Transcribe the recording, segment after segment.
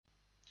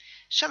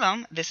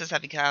Shalom, this is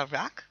Abigail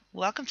Rock.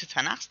 Welcome to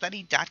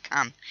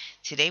TanachStudy.com.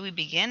 Today we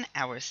begin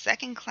our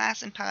second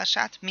class in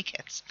Parashat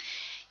Miketz.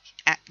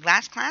 At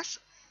last class,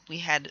 we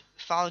had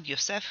followed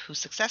Yosef, who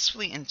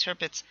successfully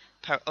interprets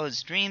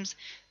Paro's dreams.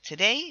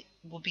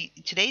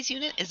 Today's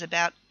unit is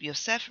about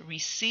Yosef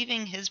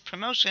receiving his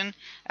promotion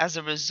as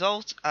a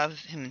result of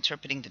him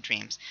interpreting the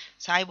dreams.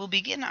 So I will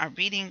begin our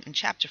reading in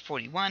chapter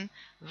 41,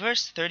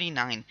 verse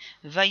 39.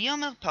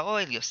 Vayomer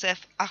Paro el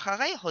Yosef,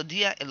 acharei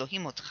hodia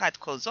Elohim otcha et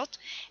kol zot,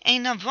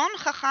 ein navon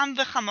chacham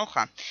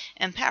v'chamocha.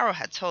 And Paro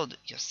had told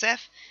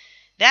Yosef,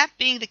 that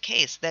being the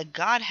case, that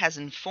God has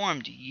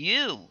informed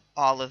you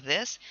all of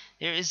this,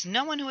 there is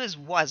no one who is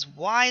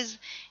wise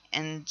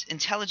and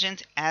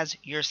intelligent as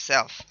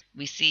yourself.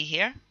 We see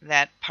here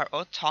that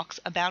Paro talks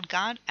about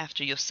God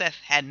after Yosef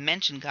had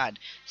mentioned God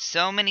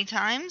so many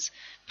times.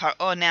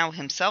 Paro now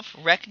himself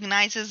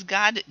recognizes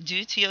God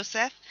due to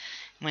Yosef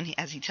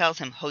as he tells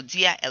him,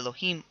 Hodia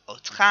Elohim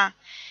otcha.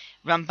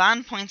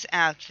 Ramban points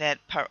out that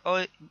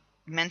Paro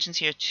mentions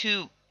here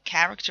two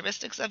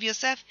characteristics of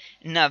Yosef,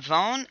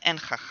 Navon and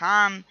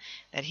Chacham,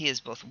 that he is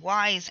both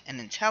wise and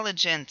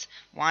intelligent,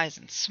 wise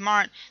and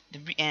smart,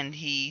 and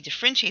he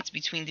differentiates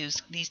between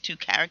these two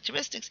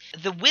characteristics.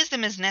 The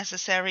wisdom is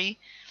necessary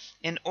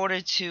in order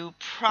to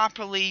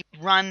properly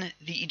run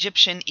the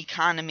Egyptian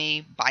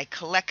economy by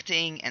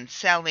collecting and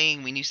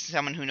selling. We need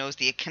someone who knows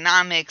the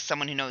economics,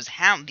 someone who knows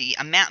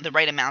the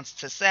right amounts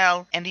to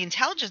sell, and the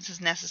intelligence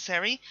is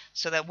necessary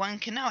so that one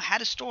can know how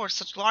to store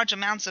such large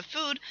amounts of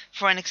food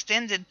for an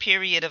extended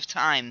period of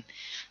time.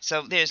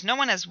 So there's no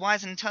one as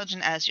wise and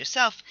intelligent as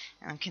yourself.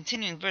 And I'm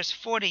continuing verse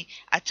 40.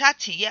 Ata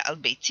tiyeh al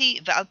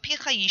beiti ve'al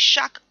picha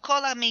yishak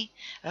kol ami,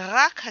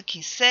 rak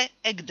hakiseh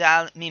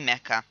egdal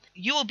mimeka.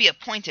 You will be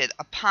appointed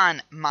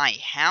upon my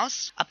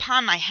house.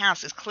 Upon my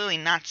house is clearly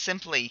not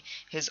simply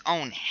his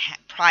own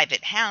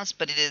private house,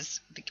 but it is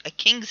a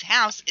king's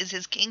house is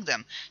his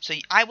kingdom. So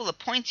I will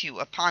appoint you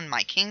upon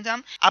my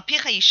kingdom. Al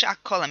picha yishak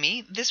kol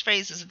ami. This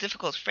phrase is a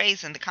difficult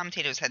phrase, and the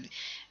commentators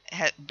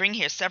bring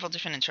here several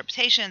different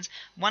interpretations.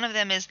 One of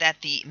them is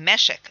that the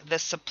meshek, the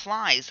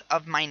supplies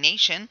of my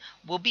nation,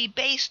 will be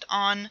based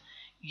on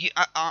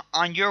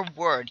your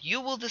word. You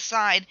will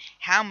decide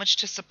how much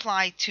to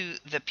supply to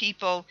the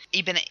people.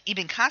 Ibn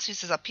Kasvi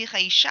says, Apicha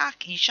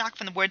yishak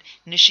from the word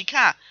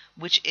nishika,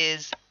 which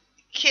is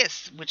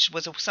kiss, which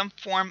was some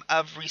form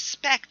of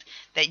respect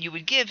that you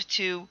would give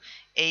to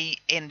a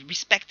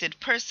respected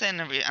person,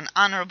 an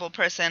honorable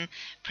person.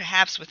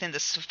 Perhaps within the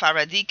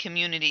Sephardi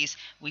communities,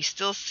 we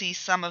still see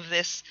some of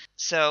this.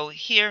 So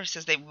here it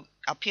says,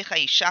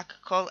 Apicha yishak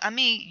kol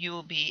ami, you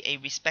will be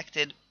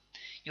respected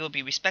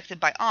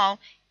by all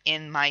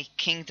in my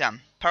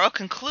kingdom. Paro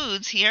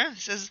concludes here,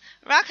 says,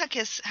 Rak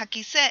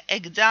hakiseh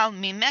egdal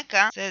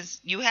mimeka, says,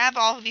 you have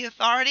all of the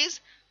authorities,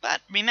 but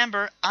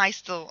remember, I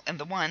still am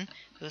the one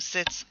who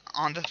sits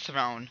on the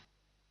throne.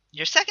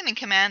 You're second in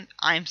command,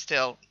 I'm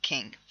still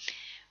king.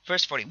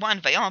 Verse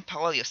 41, Vayomer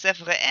Paro Yosef,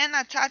 Re'eh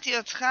natati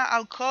otcha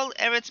al kol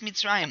eretz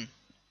Mitzrayim.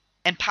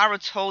 And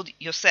Paro told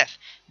Yosef,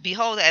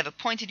 behold, I have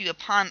appointed you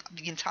upon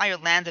the entire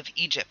land of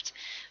Egypt.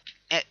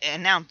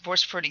 And now,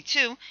 verse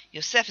 42,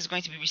 Yosef is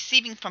going to be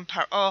receiving from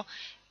Paro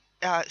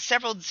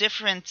several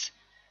different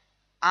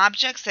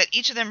objects that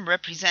each of them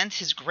represent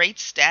his great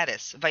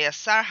status.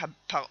 Vayasar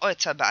Paro et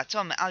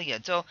taba'ato me'al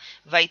yado,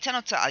 vayiten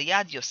ota al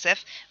yad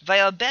Yosef,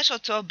 vayalbesh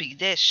oto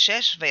bigdei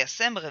shesh,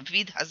 vayasem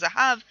revid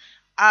hazahav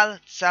al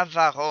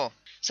tzavaro.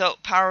 So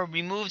Paro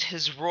removed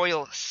his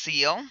royal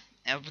seal.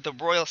 The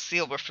royal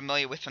seal we're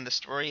familiar with from the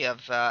story of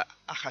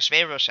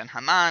Achashverosh and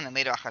Haman, and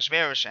later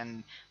Achashverosh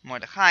and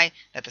Mordechai,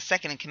 that the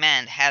second in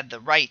command had the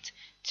right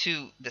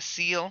to the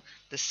seal.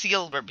 The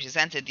seal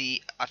represented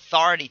the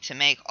authority to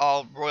make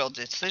all royal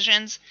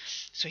decisions,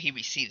 so he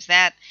receives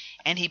that,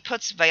 and he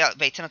puts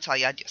Vayitenot al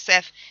yad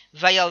Yosef,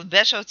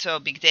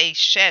 Vayalbeshoto bigdei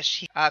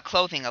shesh,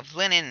 clothing of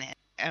linen.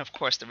 And of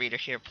course, the reader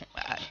here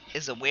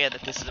is aware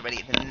that this is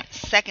already the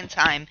second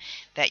time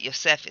that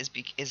Yosef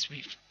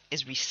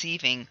is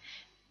receiving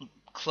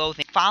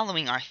clothing,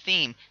 following our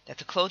theme that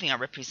the clothing are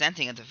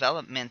representing a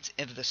development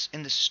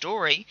in the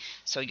story.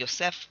 So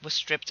Yosef was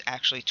stripped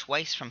actually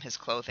twice from his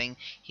clothing.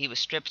 He was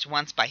stripped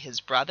once by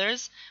his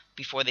brothers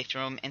before they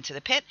threw him into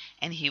the pit,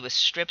 and he was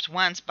stripped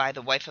once by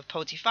the wife of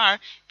Potiphar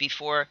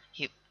before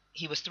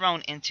he was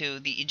thrown into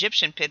the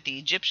Egyptian pit, the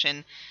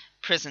Egyptian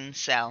prison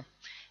cell.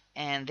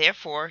 And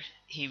therefore,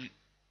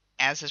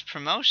 as his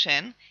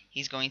promotion,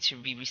 he's going to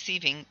be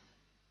receiving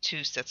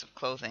two sets of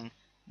clothing.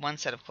 One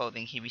set of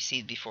clothing he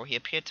received before he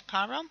appeared to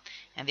Paro,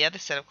 and the other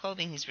set of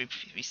clothing he's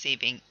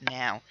receiving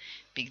now,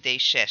 Bigdei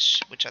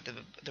Shesh, which are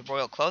the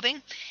royal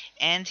clothing.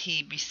 And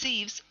he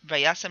receives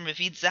Vayasem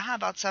Revid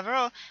Zahav al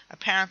Tzavaro.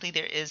 Apparently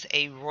there is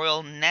a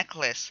royal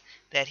necklace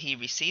that he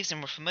receives,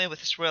 and we're familiar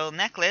with this royal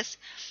necklace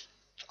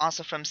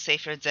also from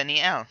Sefer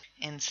Daniel.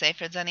 In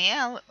Sefer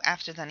Daniel,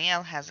 after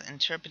Daniel has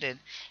interpreted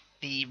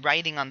the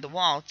writing on the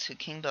wall to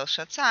King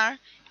Belshazzar,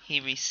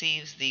 he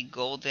receives the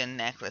golden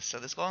necklace. So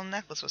this golden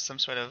necklace was some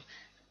sort of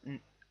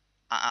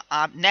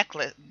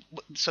necklace.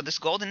 So this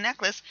golden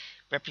necklace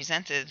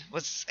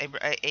was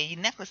a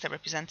necklace that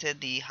represented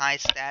the high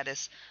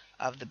status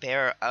of the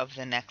bearer of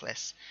the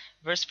necklace.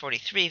 Verse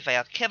 43,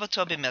 Vayarkev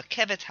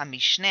b'merkevet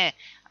hamishne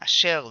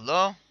asher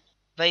lo,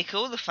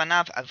 ויקראו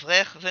לפניו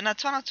אברך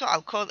ונתן אותו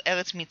על כל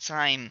ארץ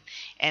מצרים.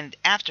 And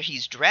after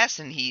he's dressed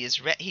and he's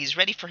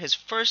ready for his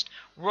first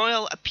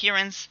royal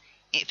appearance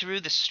through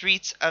the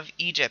streets of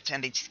Egypt,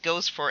 and it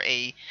goes for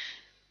an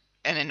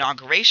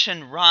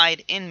inauguration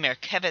ride in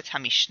Merkevet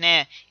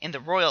HaMishneh, in the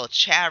royal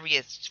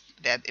chariot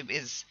that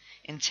is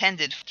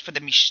intended for the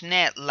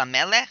Mishneh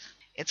Lamelech.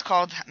 It's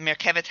called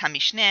Merkevet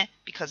HaMishneh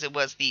because it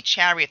was the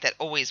chariot that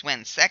always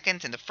went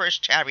second, and the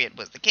first chariot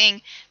was the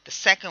king. The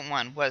second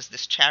one was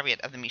this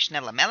chariot of the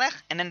Mishneh Lamelech.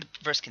 And then the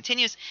verse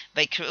continues,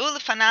 Vayikre'u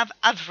lefanav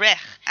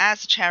Avrech.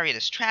 As the chariot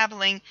is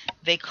traveling,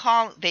 they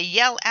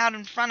yell out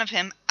in front of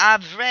him,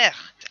 Avrech.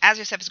 As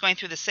Yosef is going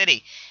through the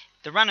city,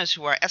 the runners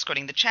who are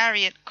escorting the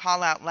chariot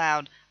call out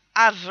loud,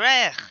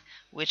 Avrech,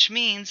 which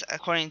means,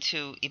 according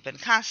to Ibn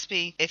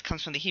Kaspi, it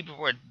comes from the Hebrew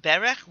word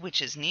berech,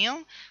 which is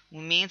kneel,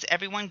 means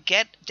everyone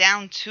get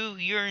down to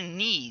your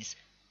knees.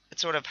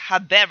 It's sort of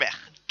haberech,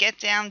 get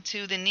down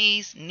to the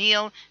knees,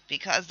 kneel,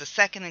 because the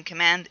second in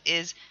command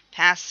is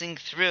passing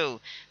through.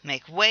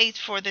 Make way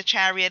for the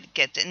chariot,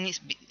 get to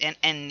knees,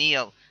 and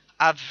kneel.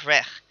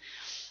 Avrech.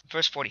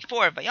 Verse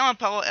 44, Vayomer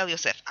Paro el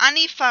Yosef,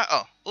 Ani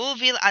Faro,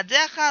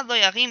 uvil'adecha lo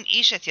yarim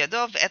ish et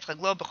yado ve'et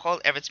raglo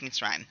b'chol eretz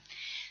Mitzrayim.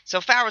 So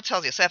Pharaoh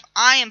tells Yosef,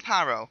 I am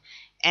Paro,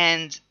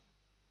 and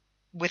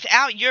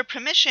without your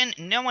permission,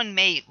 no one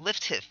may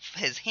lift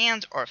his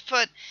hand or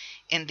foot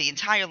in the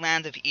entire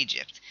land of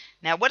Egypt.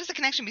 Now, what is the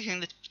connection between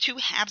the two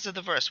halves of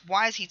the verse?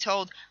 Why is he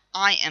told,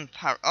 I am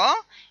Paro,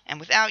 and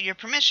without your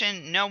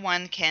permission, no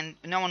one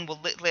will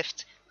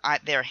lift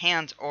their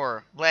hand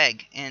or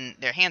leg in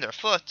their hand or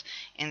foot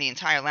in the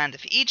entire land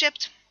of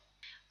Egypt?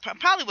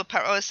 Probably what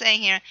Paro is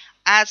saying here,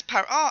 as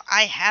Paro,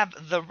 I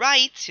have the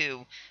right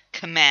to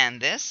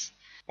command this.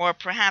 Or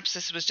perhaps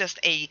this was just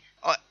a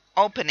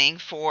opening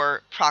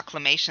for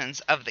proclamations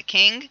of the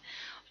king.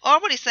 Or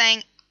what he's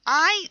saying,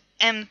 I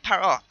am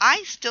Paro,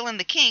 I still am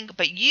the king,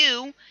 but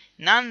you,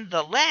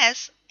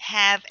 nonetheless,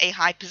 have a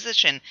high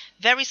position.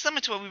 Very similar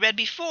to what we read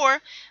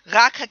before,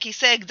 Rak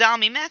hakiseh gdal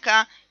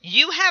mimeka,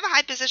 you have a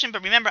high position,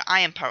 but remember,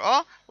 I am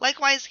Paro.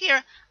 Likewise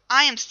here,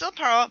 I am still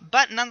Paro,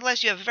 but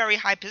nonetheless you have a very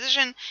high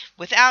position.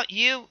 Without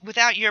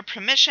your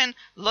permission,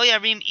 lo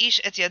yarim ish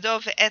et yado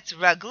ve'et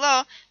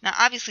raglo. Now,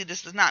 obviously,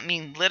 this does not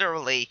mean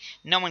literally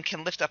no one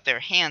can lift up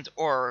their hand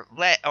or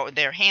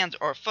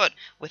foot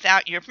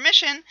without your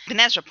permission. Ibn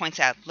Ezra points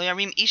out, lo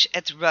yarim ish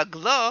et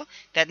raglo,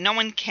 that no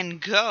one can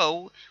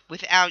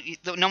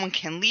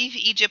leave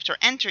Egypt or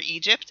enter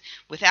Egypt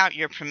without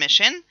your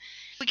permission.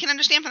 We can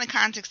understand from the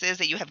context is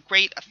that you have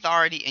great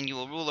authority and you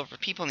will rule over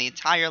people in the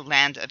entire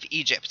land of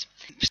Egypt.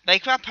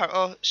 Vayikra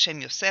Paro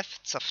Shem Yosef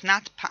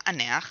Tzofnat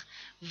Pa'aneach,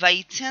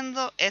 Vayiten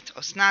lo et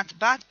Osnat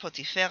bat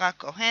Potifera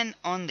Kohen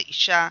on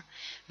leisha,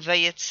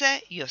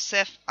 Vayetze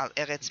Yosef al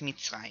Eretz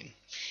Mitzrayim.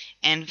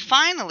 And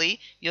finally,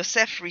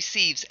 Yosef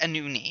receives a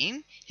new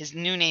name. His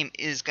new name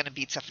is going to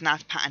be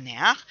Tzofnat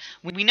Pa'aneach.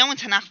 We know in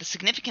Tanakh the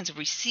significance of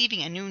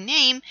receiving a new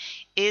name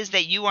is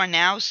that you are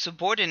now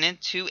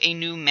subordinate to a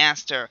new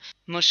master.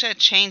 Moshe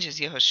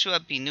changes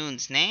Yehoshua bin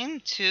Nun's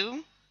name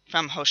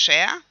from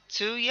Hoshea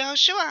to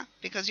Yehoshua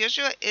because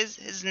Yehoshua is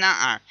his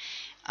Na'ar.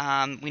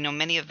 We know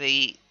many of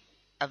the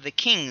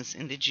kings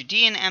in the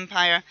Judean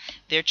Empire,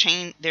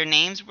 their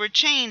names were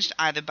changed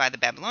either by the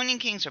Babylonian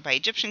kings or by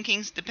Egyptian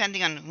kings,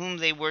 depending on whom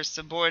they were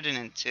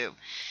subordinate to.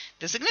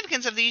 The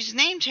significance of these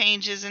name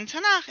changes in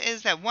Tanakh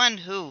is that one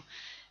who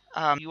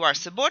you are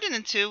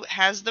subordinate to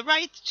has the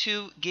right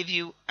to give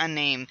you a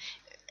name.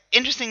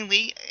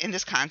 Interestingly, in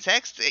this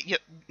context,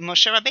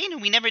 Moshe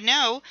Rabbeinu, we never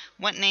know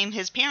what name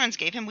his parents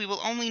gave him. We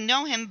will only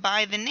know him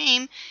by the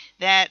name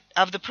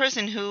of the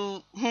person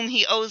whom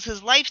he owes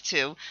his life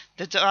to,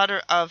 the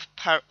daughter of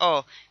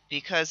Paro,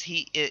 because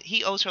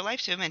he owes her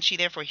life to him, and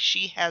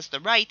she has the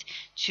right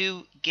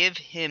to give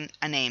him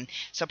a name.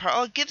 So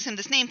Paro gives him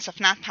this name,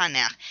 Tzofnat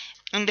Pa'aneach.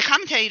 And the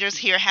commentators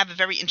here have a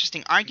very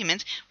interesting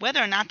argument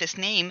whether or not this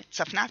name,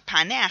 Tzofnat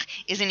Pa'aneach,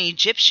 is an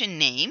Egyptian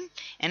name,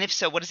 and if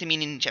so, what does it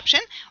mean in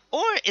Egyptian?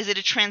 Or is it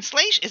a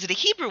translation? Is it a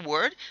Hebrew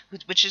word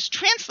which is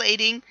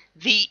translating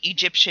the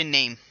Egyptian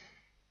name?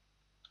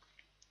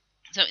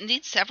 So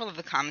indeed, several of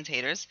the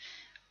commentators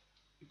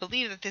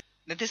believe that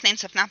this name,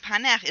 Tzofnat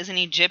Pa'aneach, is an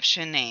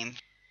Egyptian name.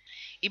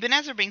 Ibn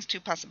Ezra brings two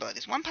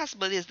possibilities. One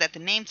possibility is that the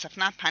name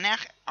Tzofnat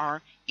Pa'aneach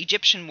are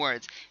Egyptian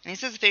words. And he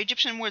says if they're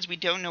Egyptian words, we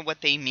don't know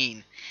what they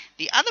mean.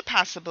 The other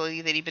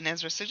possibility that Ibn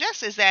Ezra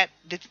suggests is that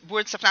the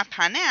word Tzofnat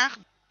Pa'aneach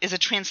is a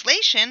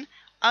translation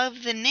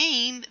of the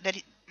name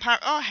that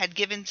Paro had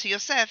given to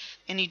Yosef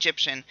in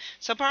Egyptian.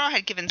 So Paro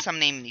had given some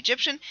name in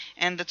Egyptian,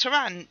 and the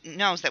Torah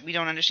knows that we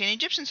don't understand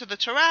Egyptian, so the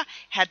Torah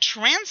had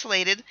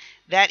translated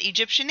that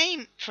Egyptian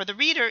name for the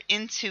reader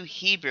into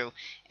Hebrew.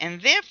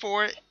 And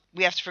therefore,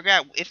 we have to figure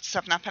out if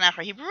Tzofnat Pa'aneach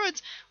are Hebrew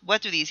words.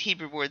 What do these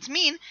Hebrew words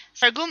mean?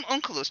 Sargum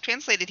Onkelos,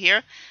 translated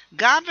here,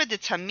 Gavra de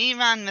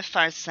Tamiran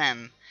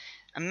Mefarsem,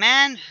 a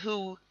man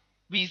who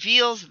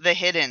reveals the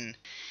hidden.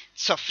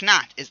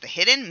 Sofnat is the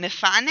hidden.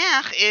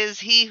 Mefanech is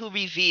he who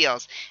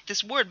reveals.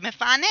 This word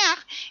mefanech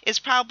is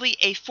probably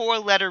a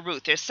four-letter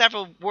root. There's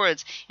several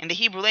words in the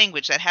Hebrew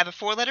language that have a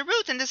four-letter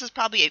root, and this is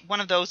probably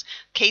one of those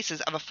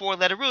cases of a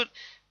four-letter root.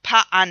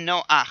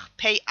 Pa'anoach,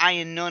 pei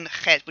ayin nun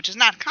chet, which is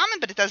not common,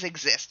 but it does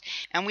exist.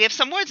 And we have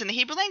some words in the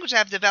Hebrew language that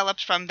have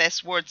developed from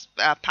this word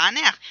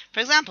pa'anech. For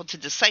example, to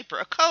decipher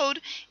a code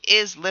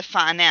is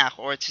lifa'anech,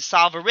 or to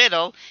solve a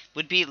riddle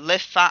would be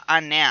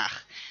lifa'anech.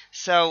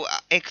 So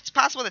it's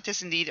possible that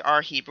this indeed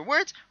are Hebrew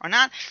words or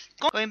not.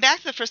 Going back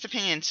to the first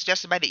opinion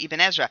suggested by the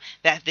Ibn Ezra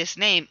that this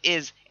name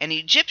is an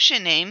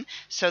Egyptian name,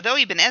 so though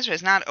Ibn Ezra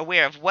is not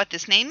aware of what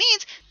this name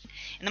means,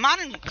 in the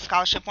modern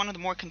scholarship, one of the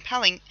more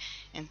compelling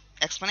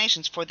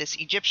explanations for this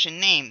Egyptian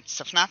name,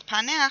 Safnat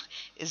Panach,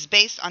 is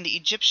based on the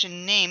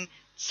Egyptian name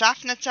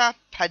Safnata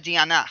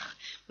Padianach,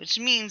 which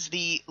means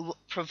the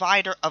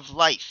provider of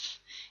life,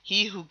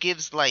 he who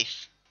gives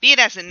life. Be it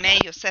as it may,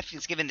 Yosef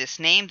is given this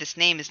name. This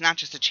name is not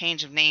just a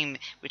change of name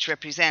which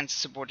represents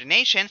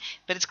subordination,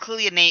 but it's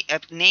clearly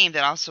a name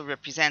that also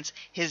represents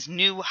his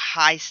new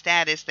high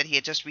status that he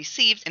had just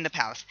received in the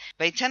palace.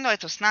 Vayiten lo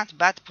et Osnat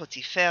bat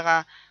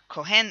Potifera,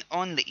 Kohen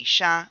on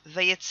leisha,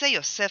 vayetze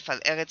Yosef al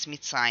eretz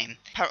Mitzrayim.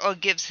 Paro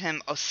gives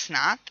him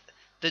Osnat,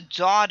 the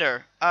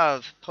daughter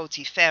of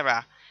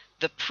Potifera,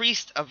 the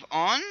priest of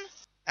On,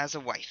 as a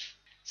wife.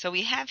 So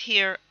we have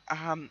here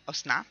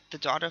Osnat, the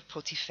daughter of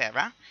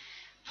Potifera.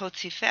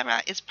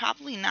 Potifera is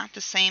probably not the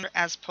same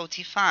as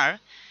Potifar.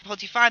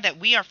 Potifar that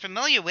we are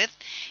familiar with,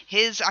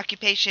 his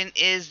occupation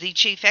is the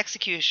chief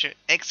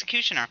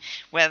executioner,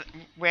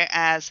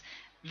 whereas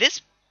this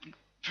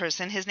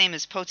person, his name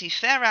is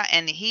Potifera,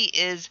 and he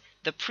is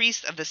the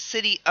priest of the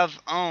city of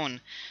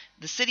On.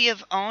 The city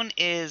of On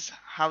is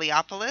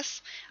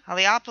Heliopolis.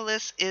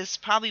 Heliopolis is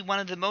probably one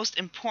of the most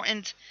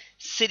important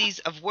cities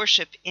of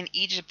worship in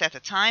Egypt at the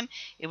time.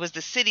 It was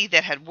the city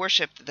that had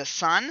worshipped the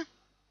sun.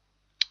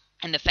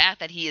 And the fact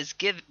that he has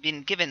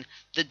been given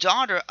the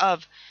daughter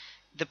of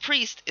the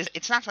priest,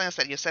 it's not telling us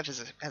that Yosef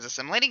has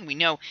assimilating. We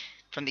know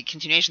from the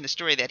continuation of the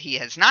story that he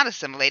has not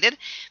assimilated,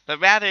 but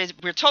rather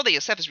we're told that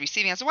Yosef is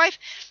receiving as a wife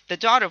the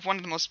daughter of one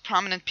of the most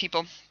prominent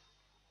people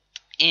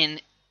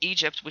in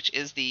Egypt, which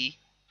is the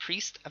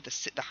priest of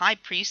the high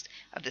priest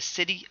of the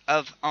city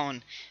of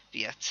On.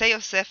 V'yatzeh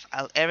Yosef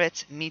al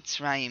eretz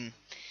Mitzrayim.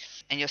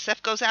 And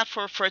Yosef goes out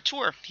for a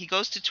tour.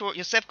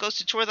 Yosef goes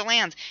to tour the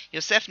land.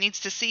 Yosef needs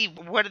to see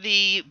what are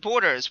the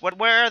borders,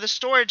 where are the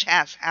storage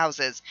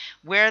houses,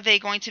 where are they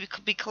going to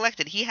be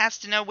collected. He has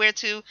to know where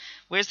to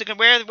set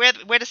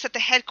the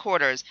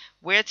headquarters,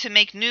 where to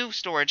make new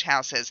storage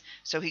houses.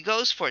 So he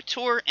goes for a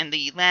tour in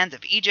the land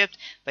of Egypt.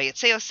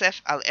 Vayetze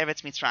Yosef al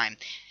eretz Mitzrayim.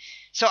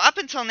 So up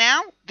until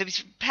now,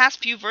 the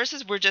past few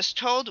verses, we're just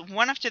told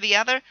one after the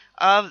other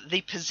of the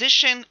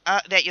position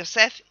that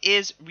Yosef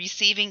is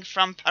receiving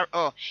from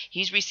Paro.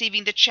 He's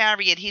receiving the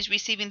chariot. He's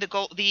receiving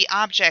the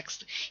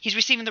objects. He's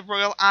receiving the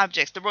royal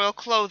objects, the royal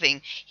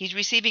clothing. He's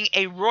receiving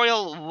a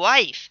royal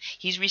wife.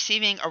 He's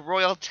receiving a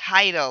royal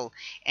title.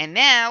 And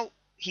now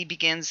he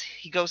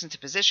goes into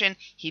position,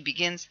 he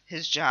begins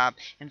his job.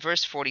 In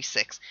verse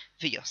 46,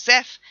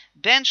 V'Yosef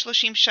ben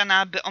 30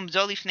 shana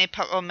be'omdo lifnei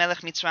Paro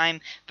melech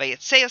Mitzrayim,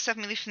 vayetze Yosef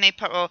milifnei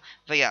Paro,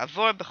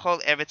 vayavor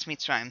b'chol eretz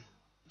Mitzrayim.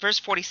 Verse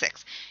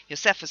 46,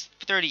 Yosef was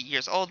 30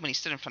 years old when he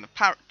stood in front of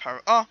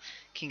Paro,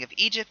 king of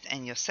Egypt,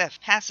 and Yosef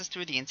passes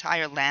through the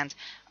entire land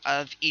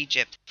of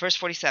Egypt. Verse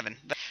 47,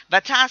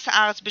 ותעש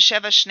הארץ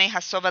בשבע שני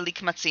השובע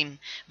לקמצים,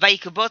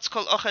 ויקבוץ כל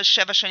אוכל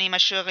 7 שנים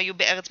אשר היו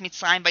בארץ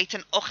מצרים,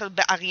 ויתן אוכל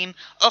בערים,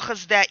 אוכל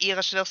שדה העיר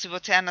אשר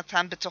סביבותיה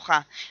נתן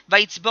בתוכה,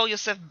 ויצבור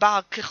יוסף בר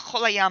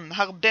ככל הים,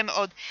 הרבה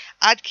מאוד,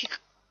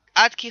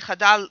 עד כי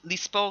חדל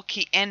לספור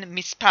כי אין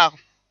מספר.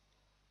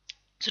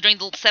 So during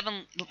the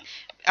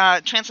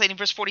translating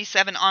verse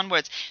 47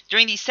 onwards,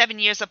 during these 7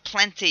 years of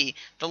plenty,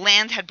 the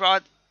land had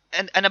brought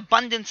an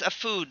abundance of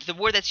food. The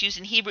word that's used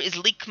in Hebrew is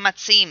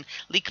likmatzim.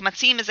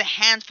 Likmatzim is a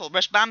handful.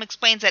 Rashbam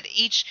explains that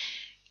each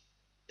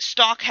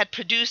stalk had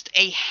produced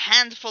a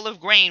handful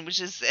of grain,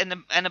 which is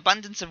an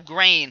abundance of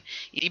grain.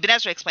 Ibn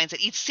Ezra explains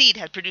that each seed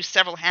had produced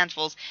several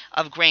handfuls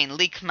of grain,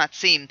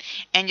 likmatzim.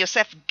 And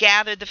Yosef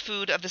gathered the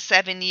food of the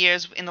 7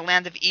 years in the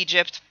land of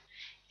Egypt,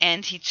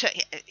 and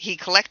he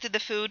collected the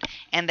food,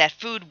 and that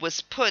food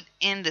was put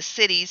in the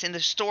cities, in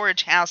the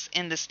storage house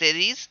in the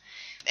cities.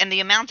 And the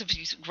amount of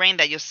grain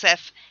that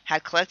Yosef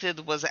had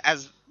collected was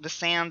as the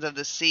sand of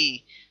the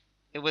sea.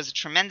 It was a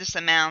tremendous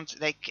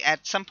amount.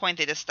 At some point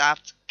they just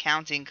stopped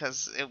counting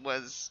because it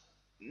was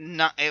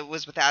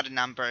without a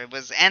number. It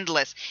was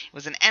endless. It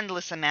was an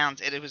endless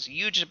amount. It was a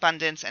huge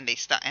abundance, and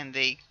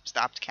they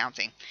stopped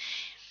counting.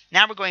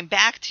 Now we're going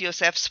back to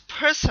Yosef's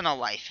personal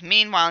life.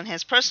 Meanwhile, in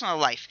his personal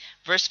life,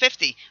 verse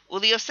 50,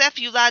 Uli Yosef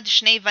yulad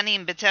shnei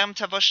vanim b'terem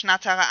tavo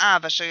shnat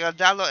hara'av asher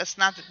yalda lo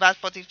Osnat bat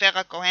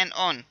Potifera kohen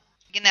On.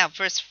 Again now,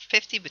 verse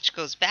 50, which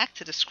goes back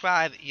to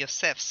describe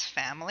Yosef's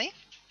family.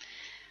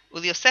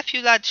 Uli Yosef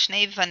yulad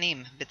shnei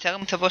vanim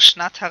b'terem tavo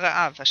shnat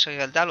hara'av asher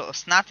yalda lo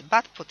Osnat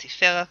bat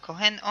Potifera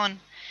kohen On.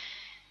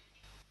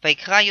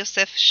 ויקרא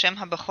יוסף שם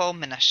הבכור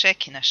מנשה,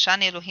 כי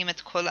נשני אלוהים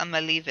את כל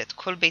עמלי ואת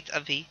כל בית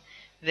אבי,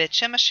 ואת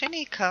שם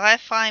השני קרא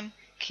אפרים,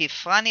 כי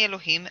הפרני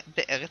אלוהים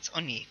בארץ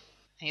עוני.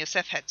 And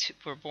Yosef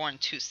were born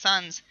 2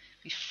 sons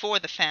before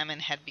the famine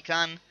had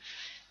begun.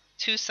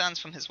 2 sons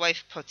from his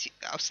wife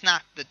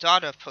Osnat, the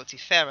daughter of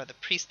Potipharah, the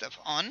priest of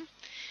On.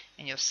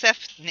 And Yosef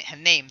had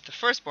named the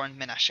firstborn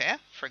Menashe,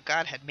 for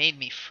God had made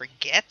me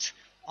forget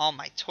all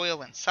my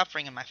toil and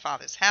suffering in my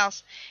father's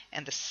house.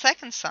 And the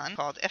second son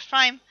called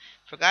Ephraim,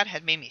 for God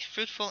had made me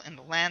fruitful in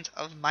the land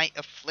of my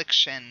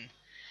affliction.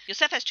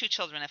 Yosef has 2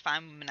 children,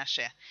 Ephraim and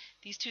Menashe.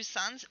 These 2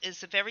 sons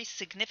is a very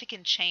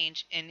significant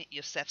change in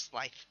Yosef's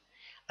life.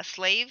 A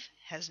slave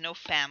has no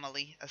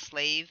family. A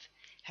slave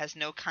has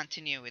no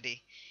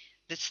continuity.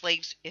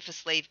 If a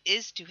slave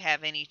is to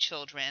have any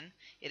children,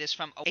 it is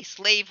from a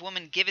slave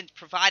woman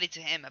provided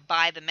to him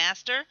by the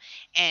master,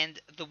 and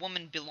the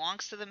woman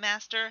belongs to the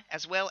master,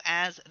 as well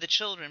as the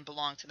children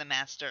belong to the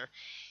master.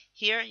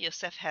 Here,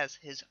 Yosef has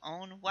his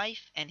own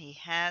wife, and he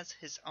has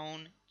his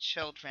own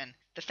children.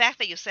 The fact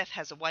that Yosef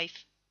has a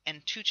wife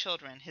and 2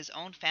 children, his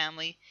own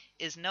family,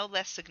 is no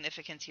less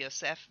significant to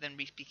Yosef than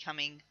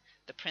becoming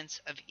the prince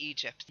of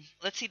Egypt.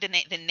 Let's see the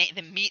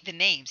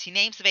names. He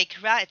names the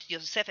Vayikra et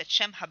Yosef et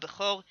Shem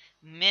HaBechor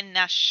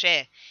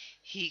Menashe.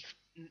 He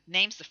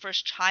names the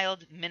first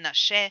child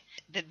Menashe.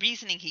 The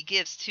reasoning he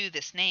gives to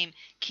this name,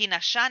 Ki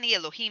nashani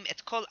Elohim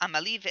et kol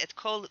amali ve'et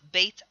kol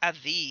beit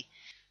avi.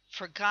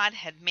 For God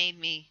had made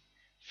me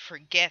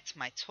forget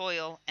my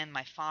toil and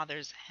my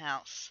father's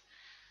house.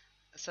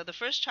 So the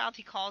first child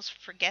he calls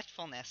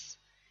forgetfulness.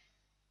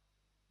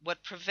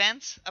 What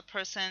prevents a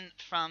person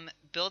from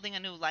building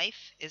a new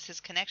life is his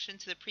connection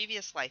to the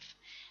previous life.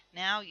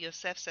 Now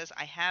Yosef says,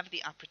 I have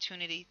the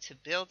opportunity to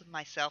build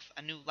myself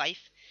a new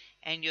life,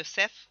 and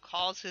Yosef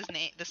calls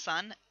the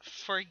son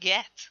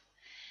Forget.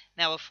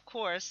 Now, of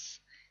course,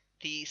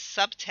 the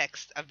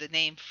subtext of the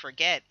name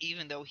Forget,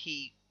 even though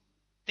he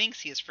thinks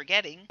he is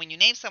forgetting, when you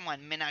name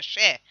someone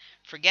Menashe,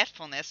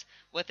 forgetfulness,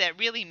 what that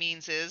really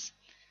means is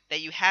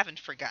that you haven't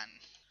forgotten.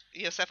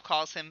 Yosef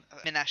calls him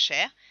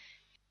Menashe,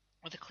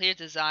 with a clear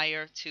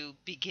desire to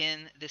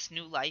begin this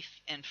new life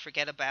and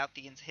forget about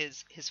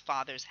his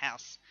father's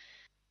house.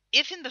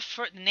 If in the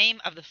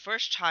name of the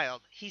first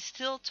child he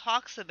still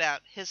talks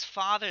about his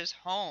father's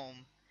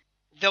home,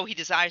 though he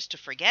desires to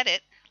forget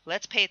it,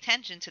 let's pay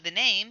attention to the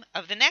name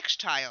of the next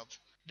child.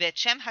 Ve'et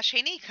shem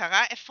hasheni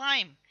kara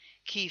Ephraim,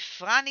 ki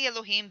ifrani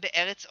Elohim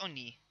be'eretz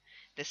oni.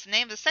 This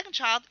name of the second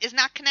child is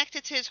not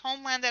connected to his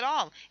homeland at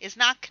all, is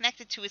not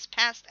connected to his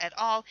past at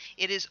all.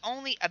 It is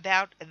only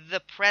about the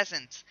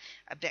present.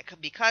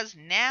 Because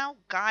now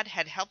God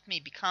had helped me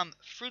become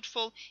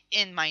fruitful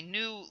in my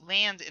new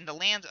land, in the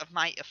land of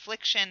my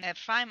affliction.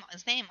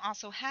 Ephraim's name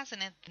also has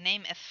in it the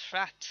name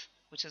Ephrat,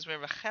 which is where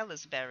Rachel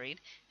is buried,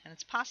 and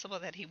it's possible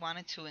that he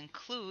wanted to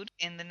include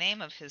in the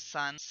name of his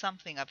son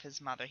something of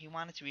his mother. He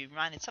wanted to be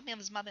reminded something of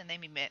his mother, and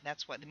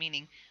that's what the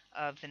meaning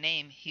of the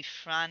name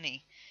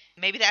Hifrani.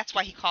 Maybe that's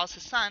why he calls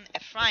his son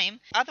Ephraim.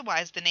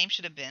 Otherwise, the name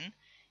should have been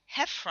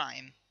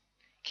Hephraim.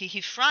 Ki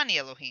Hifrani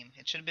Elohim.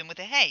 It should have been with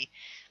a hey.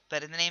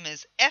 But the name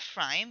is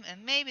Ephraim,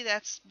 and maybe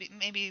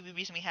the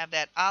reason we have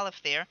that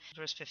aleph there.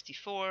 Verse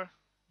 54.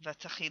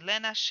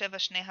 ותחילנה 7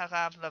 שני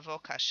הרעב לבוא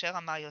כאשר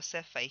אמר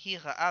יוסף ויהי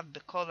רעב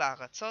בכל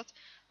הארצות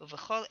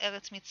ובכל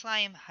ארץ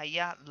מצרים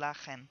היה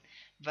לחם.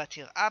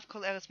 ותרעב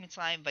כל ארץ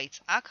מצרים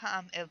ויצעק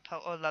העם אל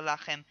פרעה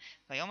ללחם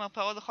ויאמר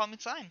פרעה לכל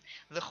מצרים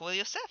לכו אל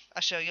יוסף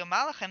אשר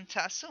יאמר לכם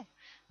תעשו.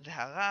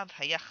 והרעב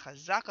היה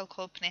חזק על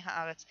כל פני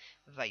הארץ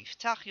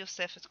ויפתח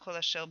יוסף את כל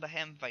אשר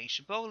בהם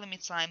וישבור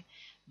למצרים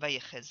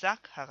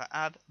ויחזק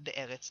הרעב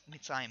בארץ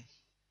מצרים.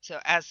 So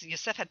as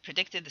Yosef had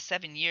predicted, the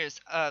 7 years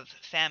of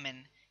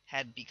famine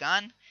had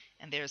begun,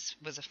 and there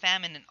was a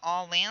famine in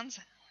all lands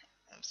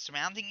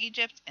surrounding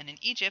Egypt, and in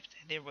Egypt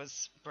there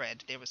was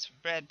bread. There was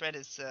bread. Bread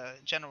is a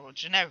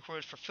generic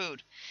word for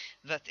food.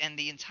 And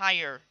the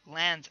entire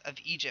land of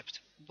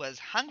Egypt was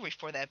hungry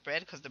for that bread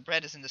because the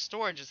bread is in the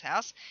storage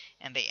house,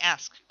 and they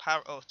ask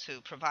Paro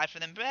to provide for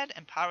them bread,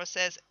 and Paro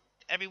says,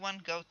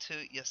 everyone go to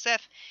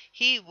Yosef.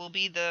 He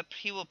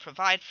will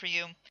provide for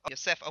you.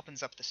 Yosef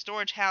opens up the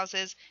storage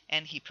houses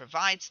and he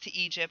provides to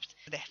Egypt.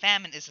 The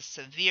famine is a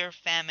severe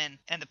famine,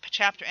 and the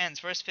chapter ends,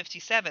 verse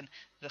 57.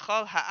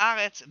 V'chol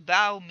haaretz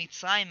ba'u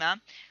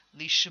mitzrayma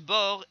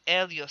lishbor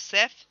el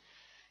Yosef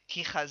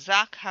ki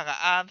chazak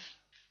hara'av.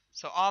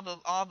 So all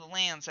the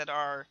lands that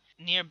are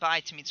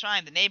nearby to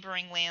Mitzrayim, the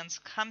neighboring lands,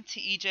 come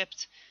to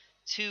Egypt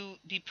to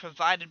be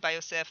provided by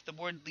Yosef. The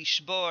word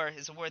lishbor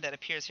is a word that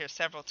appears here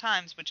several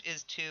times, which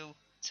is to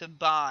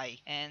buy.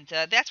 And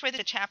that's where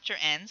the chapter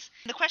ends.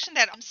 The question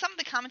that some of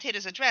the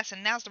commentators address,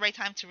 and now's the right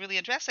time to really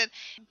address it,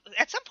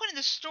 at some point in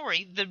the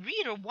story, the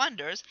reader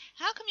wonders,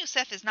 how come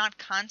Yosef is not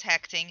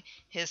contacting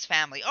his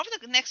family? Over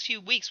the next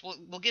few weeks,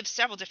 we'll give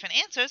several different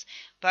answers,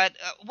 but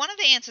one of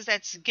the answers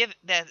that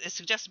is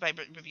suggested by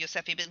Rav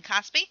Yosef ibn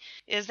Kaspi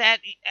is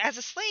that as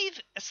a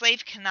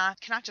slave cannot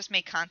just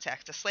make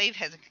contact. A slave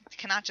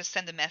cannot just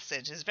send a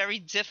message. It's very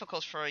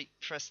difficult for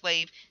a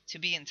slave to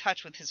be in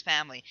touch with his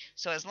family.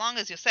 So as long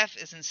as Yosef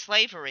is was in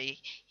slavery,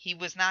 he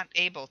was not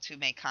able to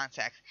make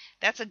contact.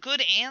 That's a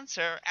good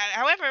answer.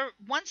 However,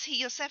 once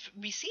Yosef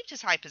received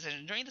his high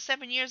position during the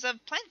 7 years of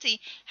plenty,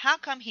 how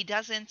come he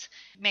doesn't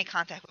make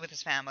contact with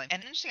his family?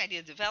 An interesting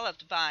idea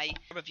developed by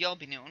Rav Yoel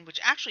Ben Nun, which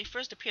actually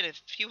first appeared a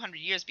few hundred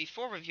years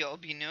before Rav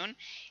Yoel Ben Nun,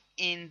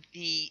 in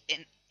the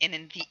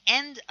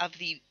end of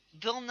the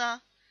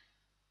Vilna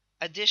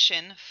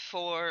edition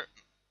for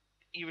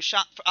the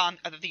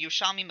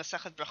Yerushalmi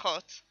Masechet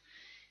Brachot.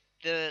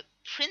 The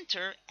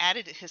printer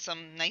added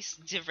some nice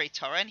divrei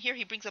Torah, and here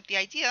he brings up the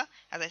idea,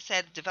 as I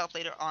said, developed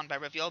later on by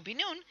Rav Yoel Ben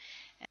Nun,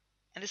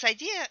 and this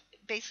idea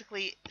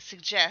basically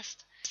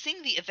suggests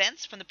seeing the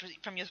events from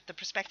the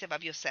perspective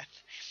of Yosef.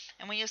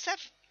 And when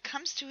Yosef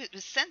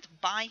is sent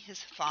by his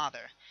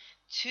father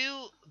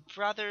to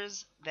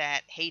brothers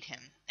that hate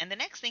him, and the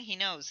next thing he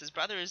knows, his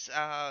brothers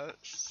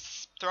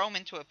throw him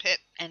into a pit,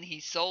 and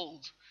he's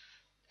sold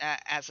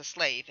as a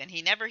slave, and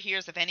he never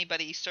hears of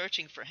anybody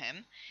searching for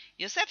him.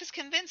 Yosef is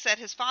convinced that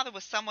his father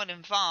was somewhat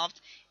involved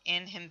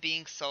in him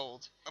being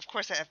sold. Of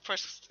course, at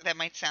first that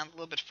might sound a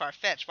little bit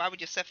far-fetched. Why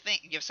would Yosef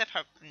think? Yosef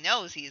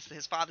knows he is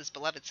his father's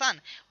beloved son.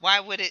 Why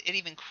would it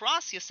even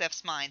cross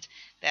Yosef's mind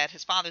that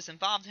his father's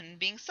involved in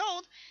being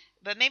sold?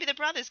 But maybe the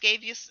brothers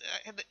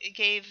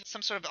gave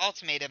some sort of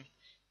ultimatum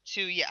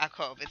to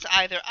Yaakov. It's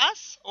either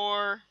us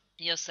or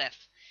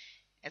Yosef.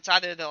 It's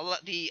either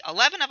the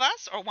 11 of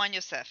us or one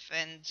Yosef.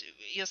 And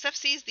Yosef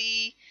sees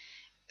the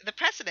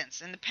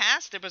precedence. In the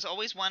past, there was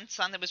always one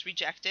son that was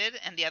rejected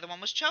and the other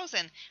one was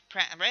chosen.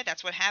 Right?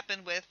 That's what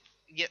happened with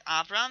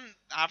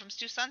Avram's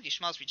two sons.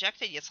 Yishmael's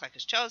rejected, Yitzchak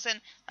is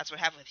chosen. That's what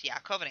happened with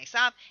Yaakov and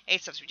Esav.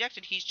 Esav's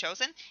rejected, he's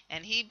chosen.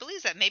 And he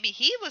believes that maybe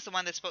he was the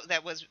one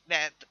that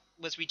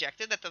was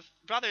rejected, that the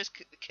brothers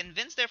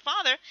convinced their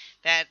father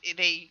that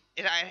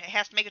it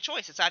has to make a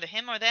choice. It's either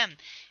him or them.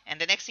 And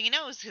the next thing he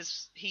knows,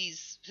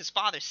 his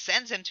father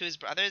sends him to his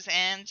brothers,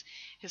 and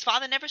his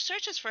father never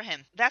searches for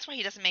him. That's why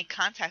he doesn't make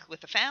contact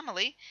with the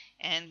family.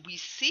 And we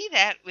see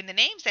that in the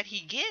names that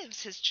he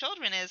gives his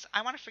children is,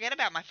 I want to forget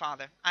about my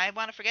father. I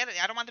want to forget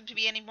it. I don't want them to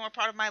be any more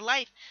part of my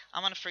life.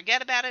 I want to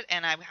forget about it,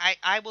 and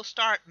I will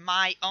start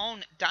my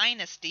own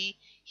dynasty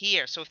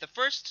here. So if the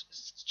first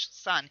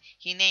son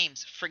he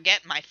names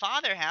forget my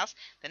father house,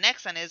 the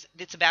next son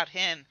it's about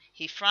him.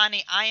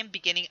 Hifrani, I am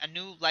beginning a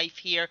new life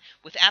here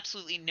with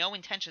absolutely no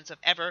intentions of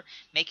ever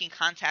making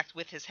contact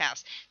with his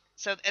house.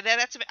 So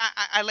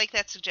I like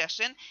that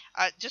suggestion.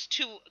 Just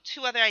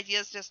two other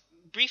ideas, just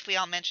briefly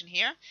I'll mention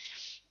here.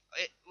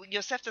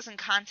 Yosef doesn't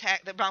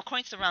contact,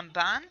 according to the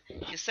Ramban,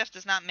 Yosef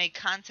does not make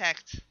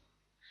contact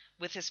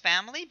with his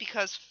family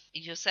because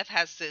Yosef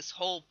has this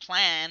whole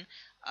plan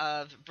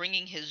of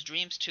bringing his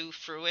dreams to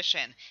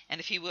fruition. And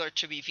if he were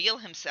to reveal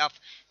himself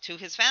to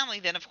his family,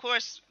 then of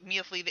course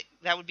immediately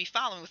that would be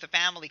following with the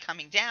family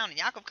coming down and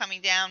Yaakov coming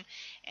down,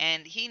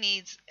 and he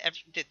needs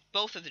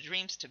both of the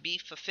dreams to be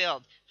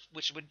fulfilled,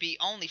 which would be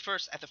only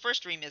the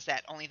first dream is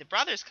that only the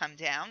brothers come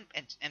down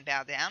and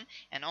bow down,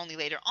 and only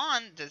later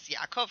on does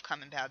Yaakov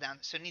come and bow down.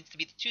 So it needs to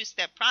be the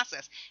two-step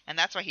process, and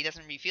that's why he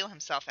doesn't reveal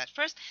himself at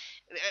first.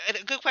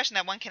 A good question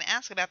that one can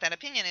ask about that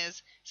opinion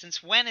is,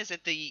 since when is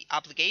it the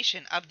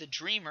obligation of the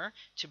dreamer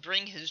to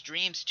bring his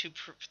dreams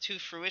to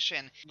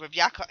fruition? Rav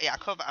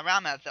Yaakov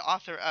Arama, the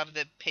author of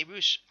the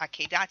Perush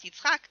Akedat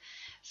Yitzchak,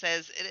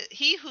 says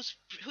he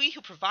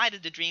who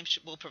provided the dream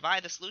will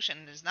provide the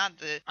solution. It is not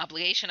the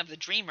obligation of the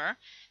dreamer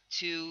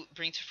to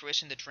bring to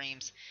fruition the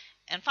dreams.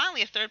 And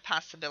finally, a third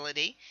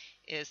possibility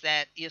is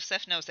that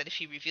Yosef knows that if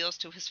he reveals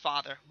to his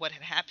father what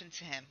had happened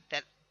to him,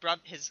 that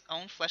his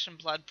own flesh and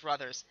blood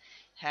brothers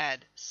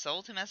had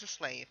sold him as a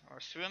slave or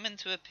threw him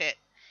into a pit,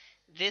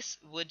 this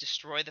would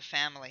destroy the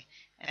family.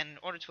 And in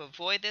order to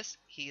avoid this,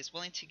 he is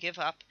willing to give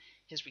up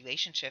his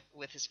relationship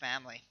with his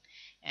family.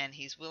 And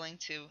he's willing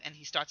to, and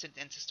he starts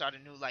to start a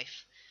new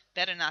life.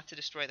 Better not to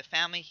destroy the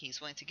family. He's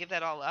willing to give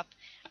that all up.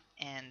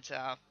 And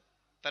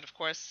but of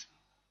course,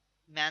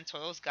 man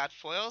toils, God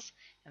foils,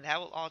 and that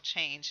will all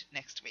change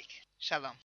next week. Shalom.